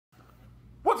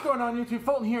going on YouTube?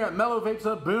 Fulton here at Mellow Vapes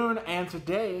of Boone, and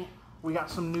today we got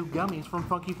some new gummies from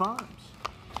Funky Farms.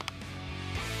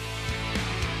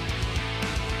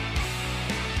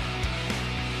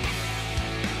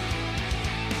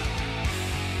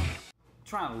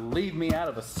 Trying to leave me out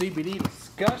of a CBD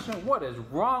discussion? What is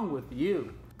wrong with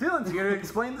you? Dylan's here to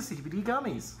explain the CBD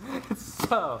gummies.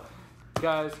 So,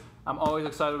 guys, I'm always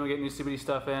excited when we get new CBD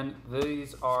stuff in.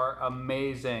 These are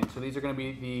amazing. So these are going to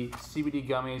be the CBD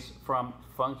gummies from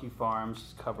Funky Farms.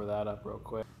 Just cover that up real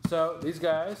quick. So these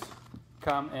guys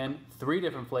come in 3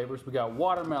 different flavors. We got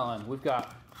watermelon, we've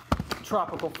got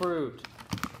tropical fruit,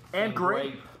 and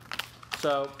grape.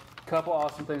 So a couple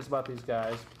awesome things about these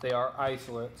guys. They are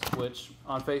isolates, which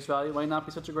on face value might not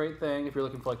be such a great thing if you're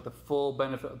looking for like the full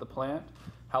benefit of the plant.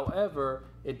 However,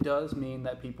 it does mean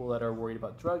that people that are worried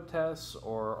about drug tests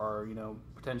or are,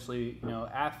 potentially,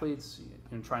 athletes,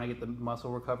 trying to get the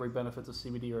muscle recovery benefits of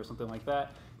CBD or something like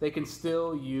that, they can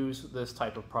still use this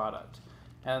type of product.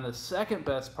 And the second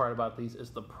best part about these is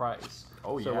the price.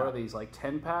 Oh, yeah. So what are these, like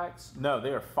 10 packs? No,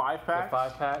 they are 5 packs. They're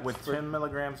 5 packs. With 10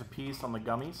 milligrams a piece on the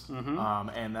gummies.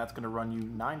 And that's going to run you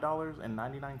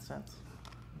 $9.99.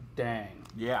 Dang.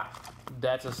 Yeah.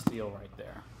 That's a steal right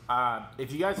there.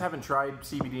 If you guys haven't tried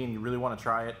CBD and you really want to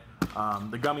try it,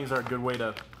 the gummies are a good way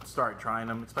to start trying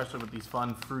them, especially with these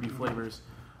fun, fruity flavors.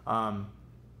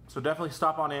 So definitely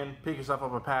stop on in, pick yourself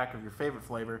up a pack of your favorite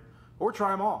flavor, or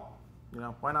try them all.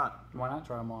 Why not? Why not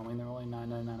try them all? I mean, they're only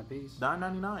 $9.99 a piece.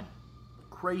 $9.99.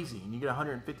 Crazy. And you get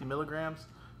 150 milligrams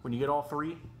when you get all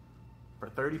 3 for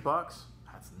 $30.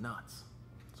 That's nuts.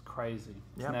 It's crazy.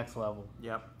 It's next level.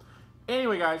 Yep.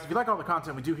 Anyway, guys, if you like all the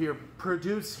content we do here,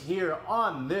 produce here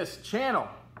on this channel,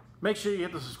 make sure you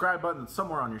hit the subscribe button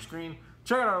somewhere on your screen.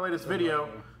 Check out our latest video.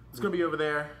 It's going to be over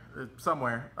there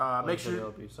somewhere. Make sure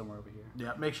it'll be somewhere over here.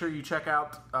 Yeah. Make sure you check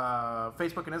out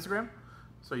Facebook and Instagram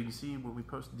so you can see when we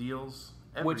post deals.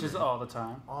 Which is all the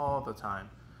time. All the time.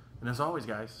 And as always,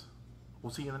 guys,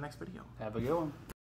 we'll see you in the next video. Have a good one.